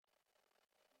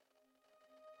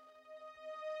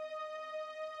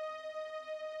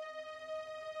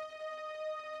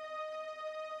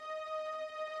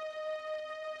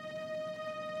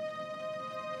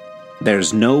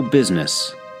There's no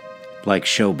business like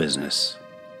show business,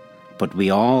 but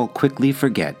we all quickly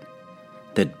forget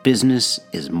that business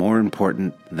is more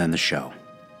important than the show.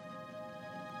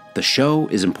 The show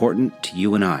is important to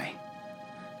you and I.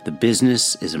 The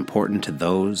business is important to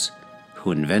those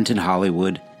who invented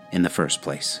Hollywood in the first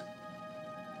place.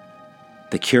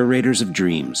 The curators of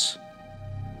dreams,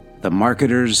 the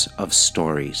marketers of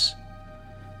stories,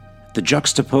 the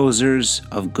juxtaposers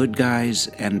of good guys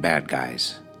and bad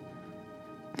guys,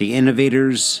 the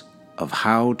innovators of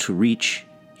how to reach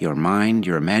your mind,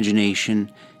 your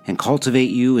imagination, and cultivate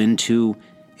you into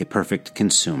a perfect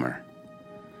consumer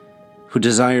who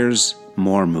desires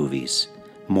more movies,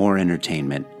 more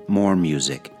entertainment, more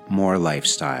music, more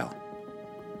lifestyle.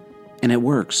 And it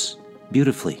works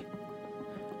beautifully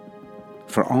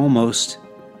for almost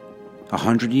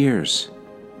 100 years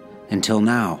until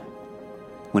now,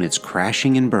 when it's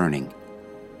crashing and burning.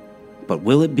 But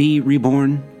will it be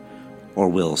reborn, or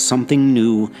will something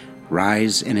new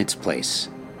rise in its place?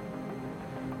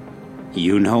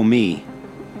 You know me.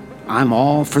 I'm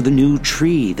all for the new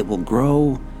tree that will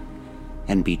grow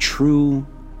and be true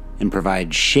and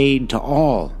provide shade to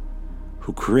all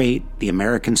who create the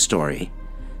American story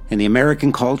and the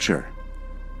American culture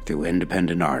through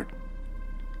independent art.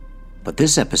 But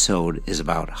this episode is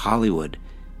about Hollywood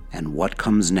and what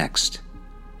comes next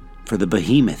for the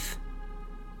behemoth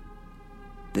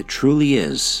that truly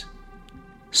is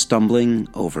stumbling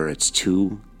over its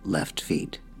two left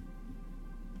feet.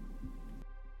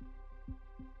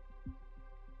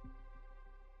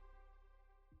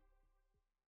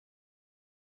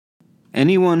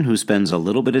 Anyone who spends a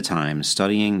little bit of time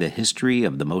studying the history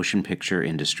of the motion picture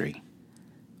industry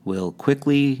will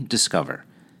quickly discover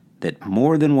that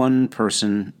more than one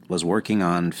person was working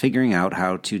on figuring out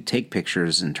how to take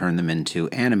pictures and turn them into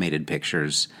animated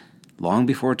pictures long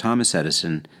before Thomas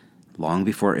Edison, long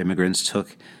before immigrants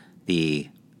took the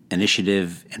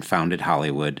initiative and founded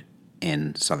Hollywood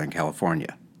in Southern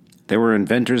California. There were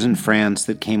inventors in France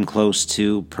that came close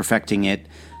to perfecting it.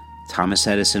 Thomas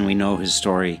Edison, we know his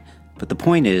story. But the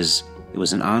point is, it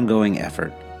was an ongoing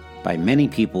effort by many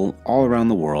people all around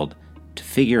the world to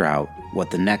figure out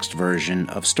what the next version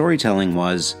of storytelling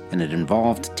was, and it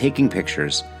involved taking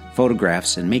pictures,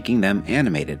 photographs, and making them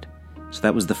animated. So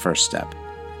that was the first step.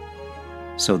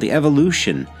 So the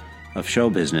evolution of show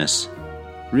business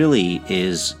really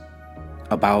is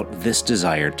about this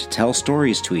desire to tell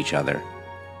stories to each other.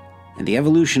 And the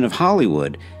evolution of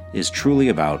Hollywood is truly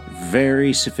about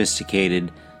very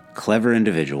sophisticated, clever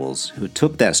individuals who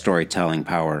took that storytelling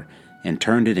power and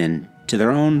turned it into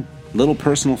their own little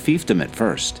personal fiefdom at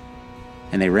first.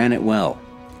 And they ran it well,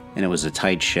 and it was a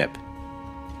tight ship.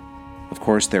 Of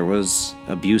course, there was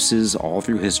abuses all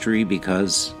through history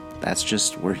because that's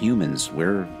just, we're humans.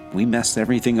 We mess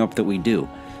everything up that we do.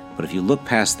 But if you look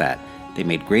past that, they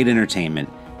made great entertainment,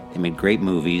 they made great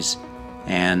movies,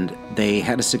 and they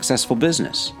had a successful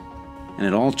business. And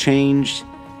it all changed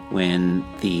when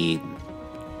the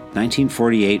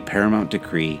 1948 Paramount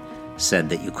Decree said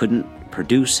that you couldn't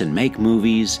produce and make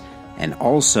movies and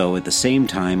also at the same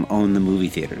time own the movie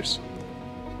theaters.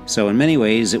 So in many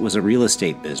ways it was a real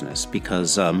estate business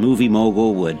because a movie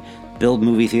mogul would build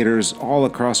movie theaters all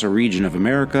across a region of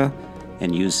America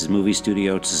and use his movie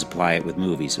studio to supply it with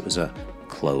movies. It was a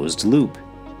closed loop.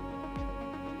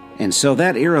 And so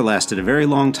that era lasted a very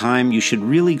long time. You should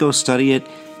really go study it.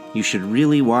 You should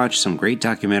really watch some great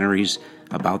documentaries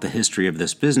about the history of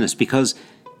this business, because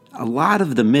a lot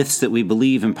of the myths that we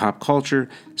believe in pop culture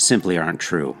simply aren't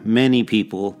true. Many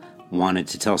people wanted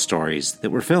to tell stories that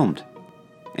were filmed.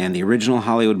 And the original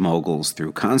Hollywood moguls,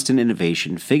 through constant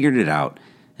innovation, figured it out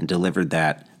and delivered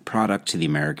that product to the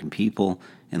American people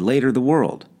and later the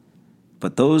world.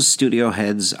 But those studio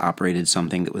heads operated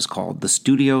something that was called the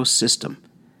studio system.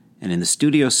 And in the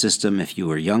studio system, if you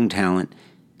were young talent,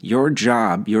 your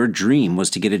job, your dream was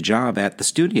to get a job at the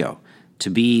studio, to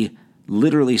be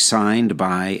literally signed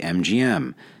by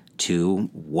MGM to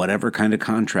whatever kind of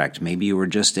contract. Maybe you were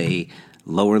just a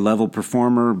lower level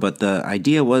performer, but the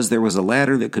idea was there was a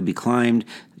ladder that could be climbed.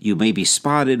 You may be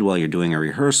spotted while you're doing a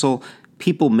rehearsal.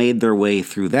 People made their way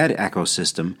through that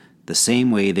ecosystem the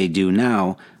same way they do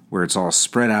now, where it's all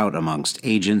spread out amongst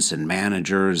agents and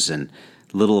managers and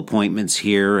little appointments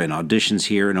here and auditions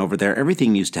here and over there.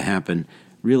 Everything used to happen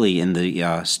really in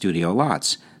the studio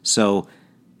lots. So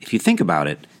if you think about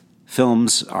it,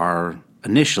 films are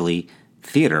initially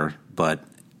theater, but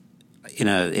in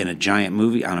a giant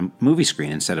movie, on a movie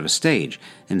screen instead of a stage.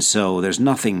 And so there's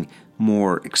nothing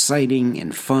more exciting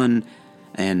and fun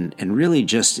and really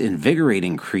just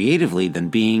invigorating creatively than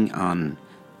being on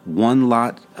one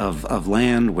lot of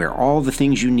land where all the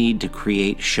things you need to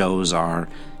create shows are,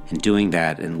 and doing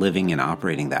that and living and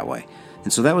operating that way.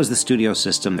 And so that was the studio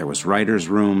system. There was writers'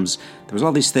 rooms. There was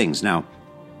all these things. Now,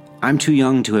 I'm too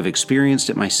young to have experienced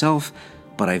it myself,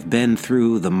 but I've been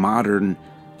through the modern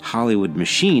Hollywood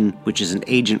machine, which is an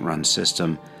agent-run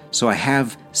system. So I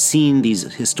have seen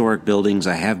these historic buildings.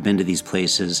 I have been to these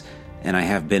places, and I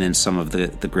have been in some of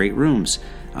the great rooms.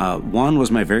 One was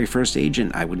my very first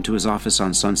agent. I went to his office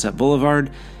on Sunset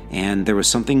Boulevard, and there was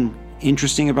something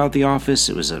interesting about the office.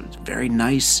 It was a very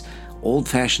nice,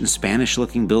 old-fashioned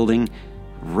Spanish-looking building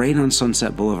right on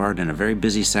Sunset Boulevard in a very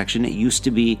busy section. It used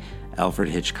to be Alfred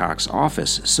Hitchcock's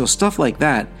office. So stuff like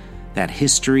that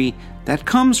history, that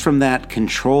comes from that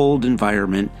controlled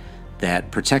environment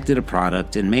that protected a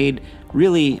product and made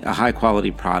really a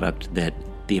high-quality product that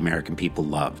the American people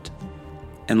loved,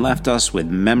 and left us with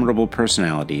memorable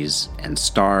personalities and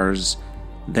stars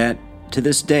that to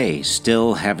this day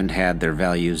still haven't had their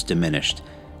values diminished,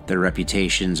 their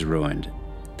reputations ruined.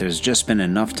 There's just been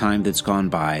enough time that's gone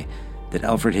by that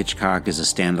Alfred Hitchcock is a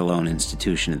standalone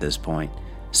institution at this point.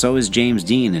 So is James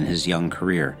Dean in his young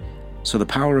career. So the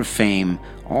power of fame,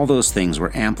 all those things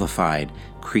were amplified,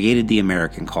 created the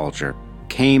American culture,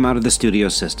 came out of the studio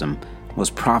system, was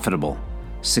profitable,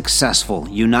 successful,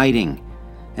 uniting,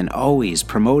 and always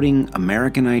promoting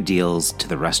American ideals to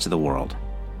the rest of the world.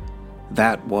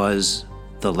 That was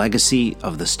the legacy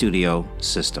of the studio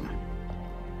system.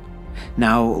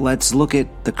 Now, let's look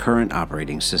at the current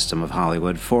operating system of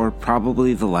Hollywood for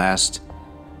probably the last,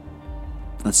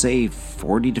 let's say,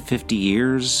 40 to 50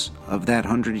 years of that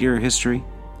 100-year history.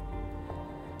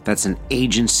 That's an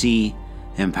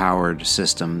agency-empowered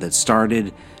system that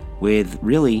started with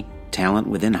really talent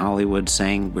within Hollywood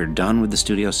saying, we're done with the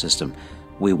studio system.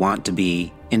 We want to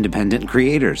be independent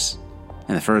creators.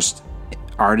 And the first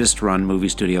artist-run movie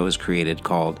studio was created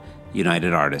called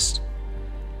United Artists.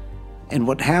 And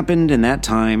what happened in that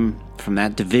time, from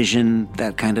that division,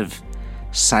 that kind of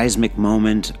seismic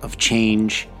moment of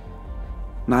change,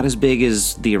 not as big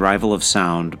as the arrival of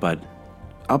sound, but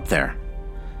up there.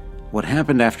 What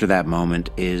happened after that moment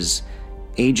is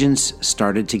agents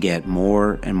started to get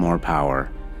more and more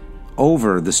power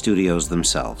over the studios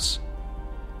themselves.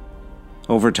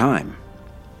 Over time,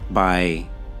 by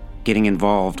getting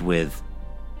involved with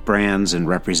brands and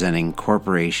representing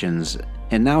corporations.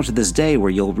 And now to this day, where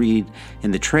you'll read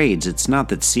in the trades, it's not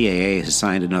that CAA has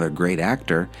signed another great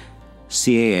actor.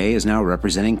 CAA is now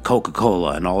representing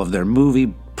Coca-Cola and all of their movie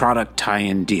product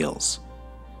tie-in deals.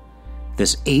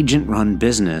 This agent-run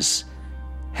business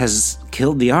has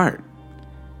killed the art.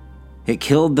 It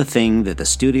killed the thing that the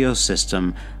studio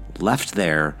system left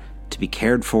there to be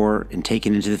cared for and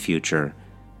taken into the future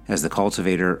as the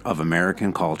cultivator of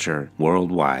American culture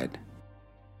worldwide.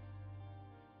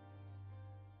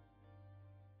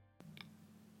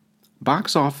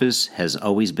 Box office has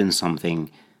always been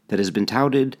something that has been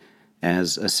touted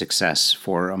as a success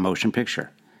for a motion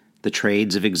picture. The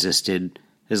trades have existed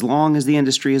as long as the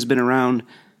industry has been around.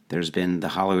 There's been The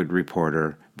Hollywood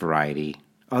Reporter, Variety,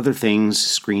 other things,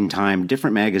 Screen Time,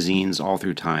 different magazines all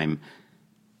through time,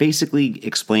 basically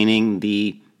explaining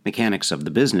the mechanics of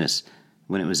the business.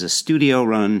 When it was a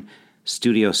studio-run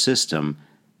studio system,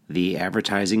 the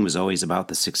advertising was always about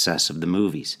the success of the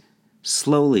movies.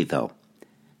 Slowly, though,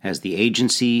 as the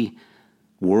agency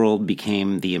world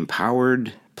became the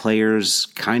empowered players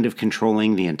kind of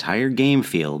controlling the entire game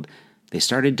field, they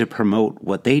started to promote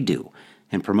what they do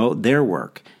and promote their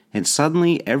work. And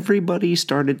suddenly everybody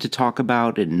started to talk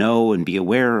about and know and be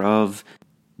aware of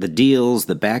the deals,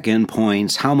 the back-end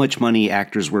points, how much money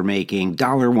actors were making,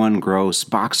 $1 gross,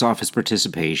 box office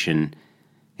participation.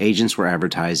 Agents were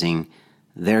advertising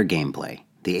their gameplay,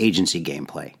 the agency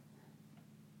gameplay.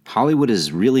 Hollywood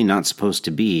is really not supposed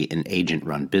to be an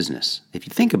agent-run business. If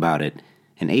you think about it,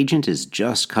 an agent is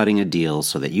just cutting a deal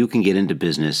so that you can get into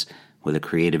business with a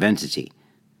creative entity.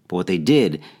 But what they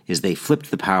did is they flipped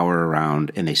the power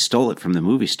around and they stole it from the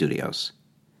movie studios.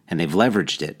 And they've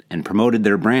leveraged it and promoted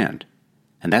their brand.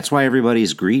 And that's why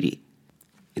everybody's greedy.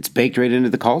 It's baked right into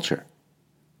the culture.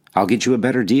 I'll get you a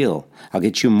better deal. I'll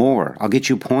get you more. I'll get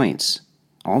you points.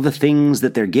 All the things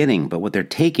that they're getting, but what they're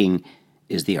taking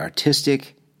is the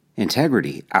artistic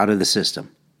integrity out of the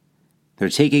system. They're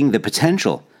taking the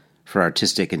potential for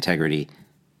artistic integrity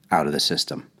out of the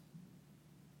system.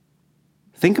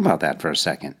 Think about that for a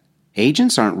second.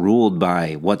 Agents aren't ruled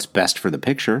by what's best for the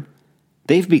picture.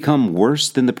 They've become worse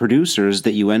than the producers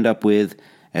that you end up with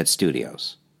at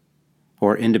studios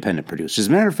or independent producers. As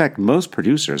a matter of fact, most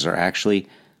producers are actually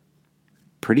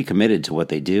pretty committed to what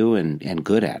they do and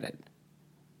good at it,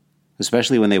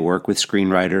 especially when they work with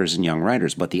screenwriters and young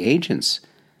writers. But the agents,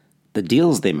 the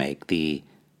deals they make, the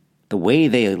way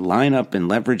they line up and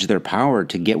leverage their power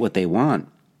to get what they want,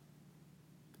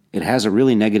 it has a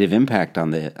really negative impact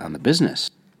on the business,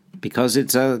 because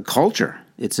it's a culture.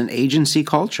 It's an agency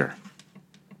culture.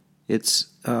 It's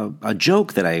a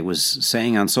joke that I was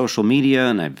saying on social media,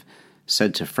 and I've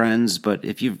said to friends, but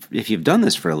if you've done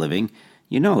this for a living,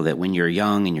 you know that when you're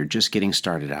young and you're just getting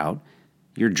started out,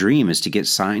 your dream is to get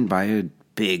signed by a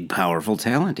big, powerful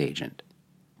talent agent.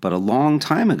 But a long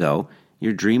time ago,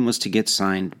 your dream was to get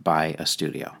signed by a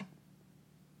studio.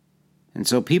 And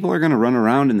so people are going to run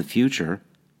around in the future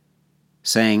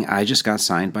saying, I just got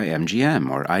signed by MGM,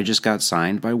 or I just got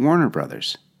signed by Warner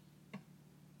Brothers.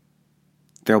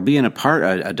 There'll be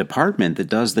a department that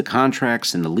does the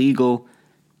contracts and the legal,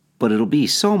 but it'll be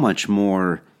so much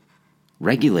more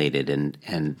regulated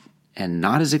and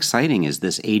not as exciting as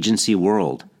this agency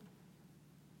world,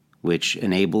 which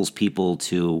enables people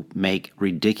to make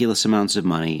ridiculous amounts of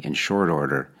money in short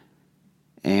order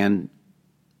and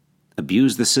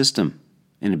abuse the system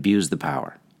and abuse the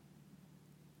power.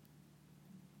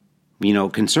 You know,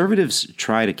 conservatives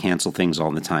try to cancel things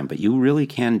all the time, but you really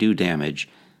can do damage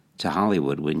to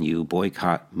Hollywood when you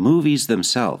boycott movies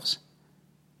themselves.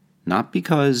 Not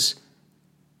because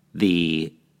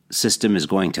the system is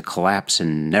going to collapse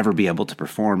and never be able to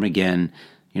perform again.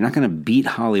 You're not going to beat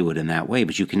Hollywood in that way,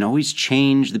 but you can always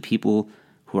change the people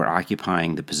who are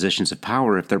occupying the positions of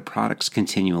power if their products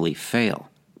continually fail.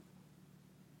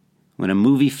 When a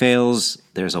movie fails,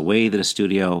 there's a way that a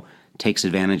studio takes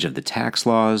advantage of the tax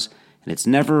laws, and it's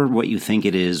never what you think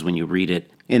it is when you read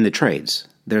it in the trades.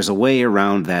 There's a way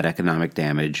around that economic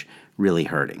damage really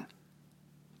hurting.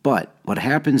 But what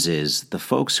happens is the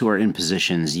folks who are in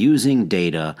positions using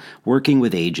data, working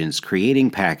with agents, creating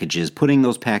packages, putting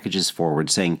those packages forward,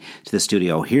 saying to the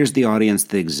studio, here's the audience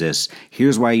that exists,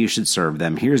 here's why you should serve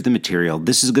them, here's the material,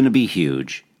 this is going to be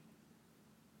huge.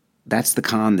 That's the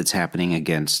con that's happening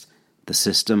against the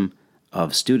system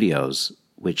of studios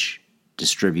which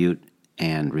distribute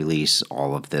and release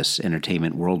all of this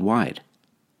entertainment worldwide.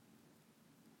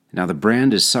 Now, the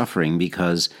brand is suffering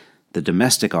because the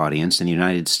domestic audience in the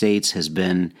United States has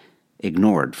been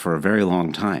ignored for a very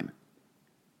long time,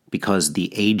 because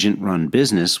the agent-run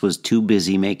business was too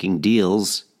busy making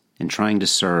deals and trying to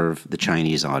serve the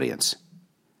Chinese audience.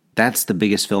 That's the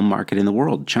biggest film market in the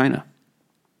world, China.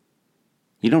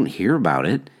 You don't hear about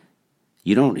it.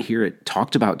 You don't hear it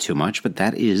talked about too much, but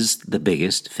that is the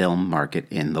biggest film market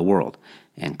in the world.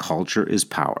 And culture is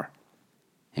power.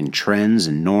 And trends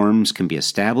and norms can be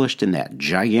established in that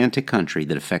gigantic country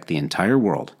that affect the entire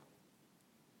world.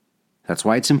 That's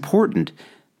why it's important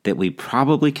that we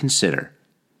probably consider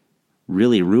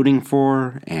really rooting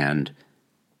for and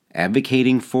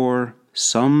advocating for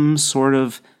some sort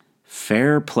of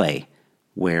fair play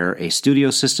where a studio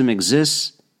system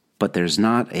exists, but there's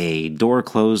not a door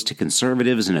closed to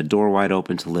conservatives and a door wide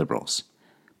open to liberals,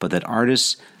 but that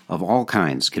artists of all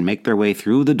kinds can make their way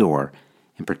through the door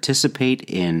and participate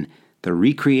in the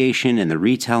recreation and the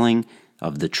retelling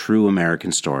of the true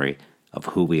American story of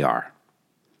who we are.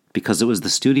 Because it was the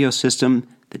studio system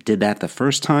that did that the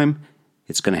first time,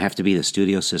 it's going to have to be the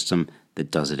studio system that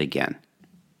does it again.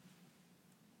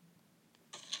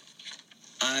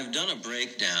 I've done a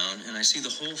breakdown, and I see the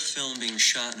whole film being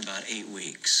shot in about 8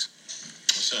 weeks.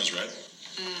 That sounds right.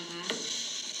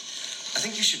 I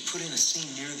think you should put in a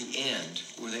scene near the end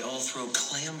where they all throw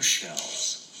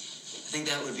clamshells. I think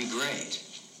that would be great.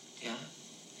 Yeah?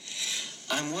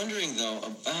 I'm wondering, though,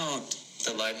 about...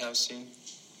 The lighthouse scene?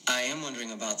 I am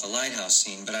wondering about the lighthouse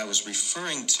scene, but I was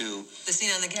referring to... The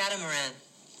scene on the catamaran.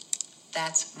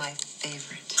 That's my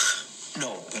favorite.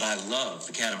 No, but I love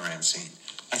the catamaran scene.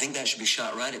 I think that should be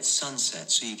shot right at sunset,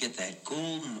 so you get that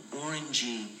golden,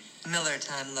 orangey... Miller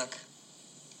time look.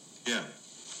 Yeah.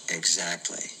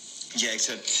 Exactly. Yeah,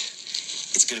 except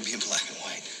it's going to be in black and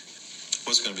white.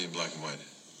 What's going to be in black and white?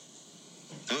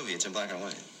 The movie, it's in black and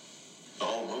white. The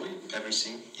whole movie? Every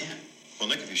scene? Yeah. Well,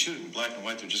 Nick, if you shoot it in black and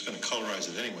white, they're just going to colorize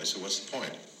it anyway, so what's the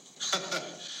point?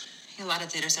 A lot of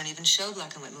theaters don't even show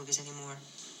black and white movies anymore.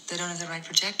 They don't have the right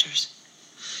projectors.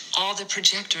 All the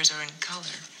projectors are in color.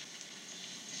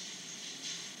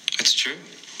 It's true.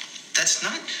 That's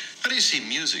not... How do you see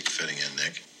music fitting in,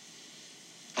 Nick?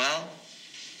 Well,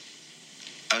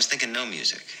 I was thinking no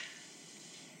music.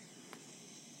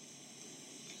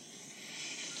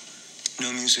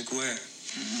 No music where?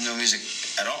 No music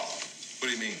at all. What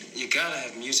do you mean? You gotta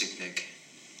have music, Nick.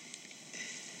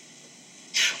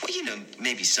 Well, you know,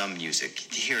 maybe some music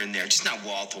here and there, just not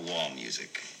wall-to-wall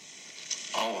music.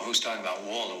 Oh, well, who's talking about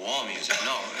wall-to-wall music?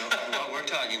 No, what we're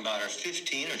talking about are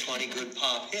 15 or 20 good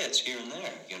pop hits here and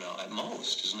there, you know, at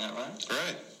most. Isn't that right?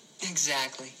 Right.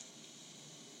 Exactly.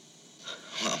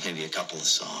 Well, maybe a couple of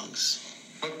songs.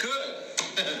 Well, good.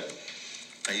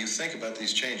 Now you think about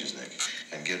these changes, Nick,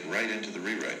 and get right into the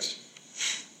rewrites.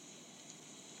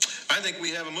 I think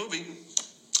we have a movie.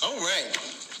 All right.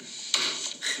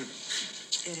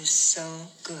 It is so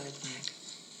good, Nick.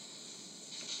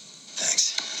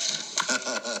 Thanks.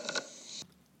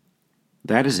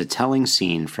 That is a telling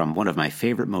scene from one of my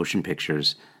favorite motion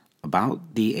pictures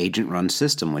about the agent-run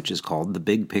system, which is called The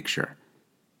Big Picture.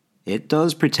 It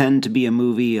does pretend to be a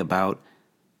movie about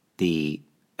the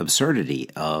absurdity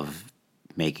of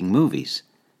making movies,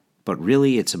 but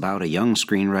really it's about a young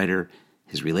screenwriter,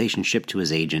 his relationship to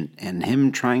his agent, and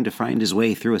him trying to find his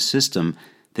way through a system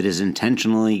that is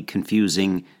intentionally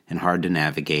confusing and hard to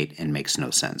navigate and makes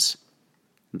no sense.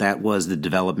 That was the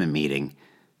development meeting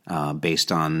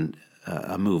based on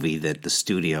a movie that the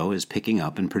studio is picking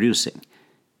up and producing.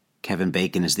 Kevin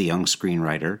Bacon is the young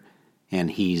screenwriter, and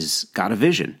he's got a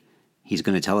vision. He's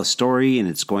going to tell a story, and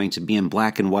it's going to be in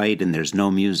black and white, and there's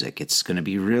no music. It's going to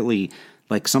be really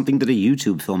like something that a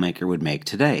YouTube filmmaker would make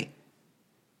today.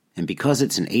 And because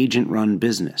it's an agent-run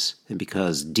business, and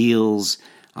because deals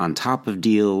on top of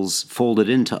deals folded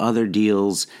into other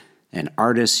deals, and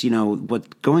artists, what's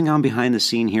going on behind the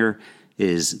scene here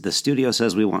is the studio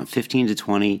says we want 15 to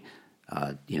 20,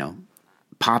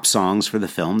 pop songs for the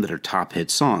film that are top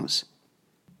hit songs.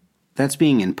 That's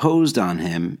being imposed on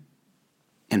him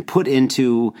and put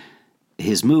into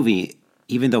his movie,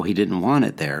 even though he didn't want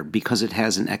it there, because it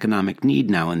has an economic need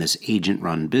now in this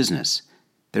agent-run business.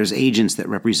 There's agents that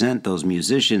represent those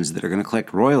musicians that are going to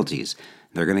collect royalties.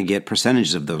 They're going to get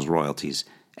percentages of those royalties.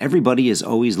 Everybody is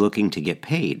always looking to get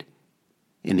paid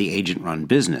in the agent-run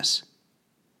business.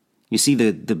 You see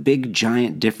the big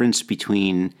giant difference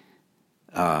between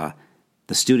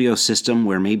the studio system,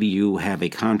 where maybe you have a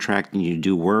contract and you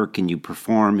do work and you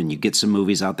perform and you get some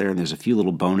movies out there and there's a few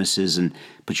little bonuses,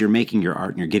 but you're making your art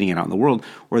and you're getting it out in the world,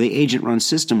 or the agent-run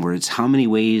system where it's how many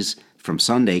ways from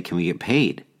Sunday can we get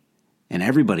paid? And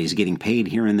everybody's getting paid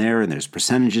here and there, and there's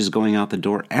percentages going out the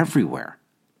door everywhere.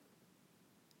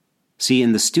 See,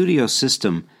 in the studio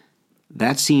system,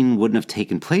 that scene wouldn't have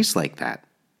taken place like that.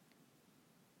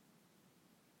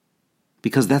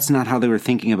 Because that's not how they were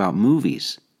thinking about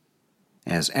movies,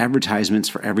 as advertisements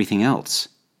for everything else.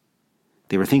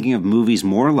 They were thinking of movies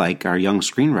more like our young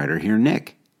screenwriter here,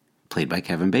 Nick, played by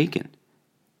Kevin Bacon.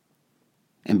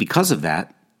 And because of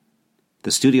that,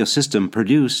 the studio system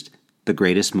produced the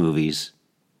greatest movies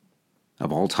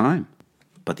of all time.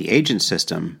 But the agent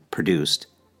system produced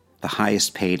the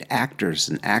highest paid actors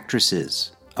and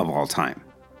actresses of all time,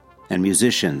 and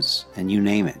musicians, and you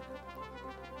name it.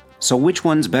 So which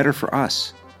one's better for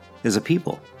us as a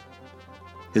people?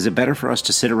 Is it better for us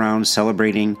to sit around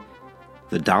celebrating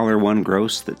the $1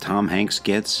 gross that Tom Hanks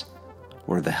gets,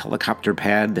 or the helicopter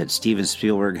pad that Steven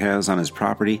Spielberg has on his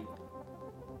property?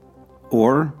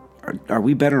 Or are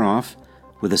we better off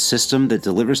with a system that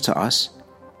delivers to us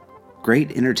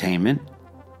great entertainment,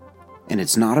 and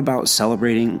it's not about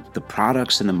celebrating the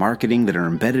products and the marketing that are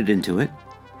embedded into it,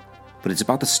 but it's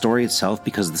about the story itself,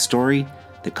 because the story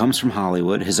that comes from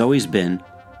Hollywood has always been,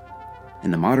 in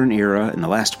the modern era, in the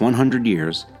last 100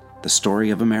 years, the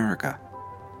story of America.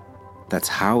 That's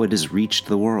how it has reached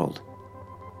the world.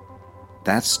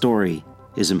 That story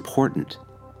is important.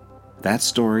 That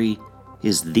story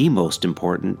is the most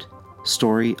important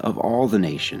story of all the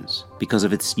nations because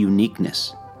of its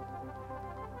uniqueness.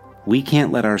 We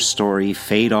can't let our story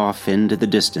fade off into the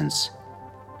distance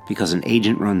because an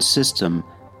agent-run system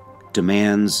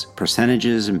demands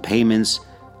percentages and payments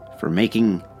for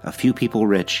making a few people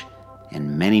rich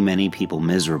and many, many people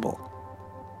miserable.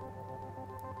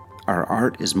 Our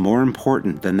art is more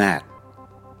important than that.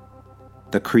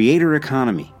 The creator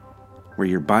economy, where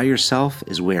you're by yourself,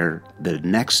 is where the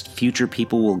next future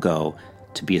people will go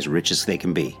to be as rich as they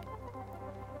can be.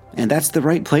 And that's the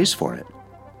right place for it.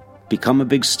 Become a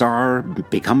big star,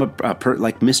 become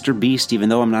like Mr. Beast, even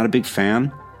though I'm not a big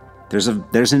fan. There's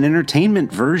an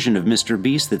entertainment version of Mr.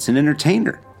 Beast that's an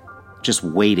entertainer, just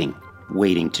waiting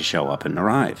to show up and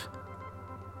arrive.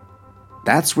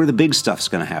 That's where the big stuff's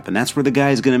going to happen. That's where the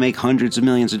guy's going to make hundreds of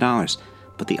millions of dollars.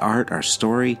 But the art, our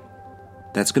story,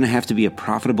 that's going to have to be a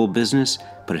profitable business,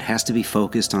 but it has to be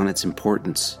focused on its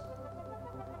importance.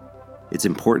 Its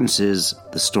importance is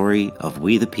the story of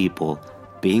we the people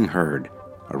being heard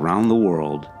around the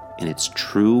world in its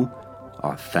true,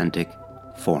 authentic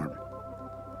form.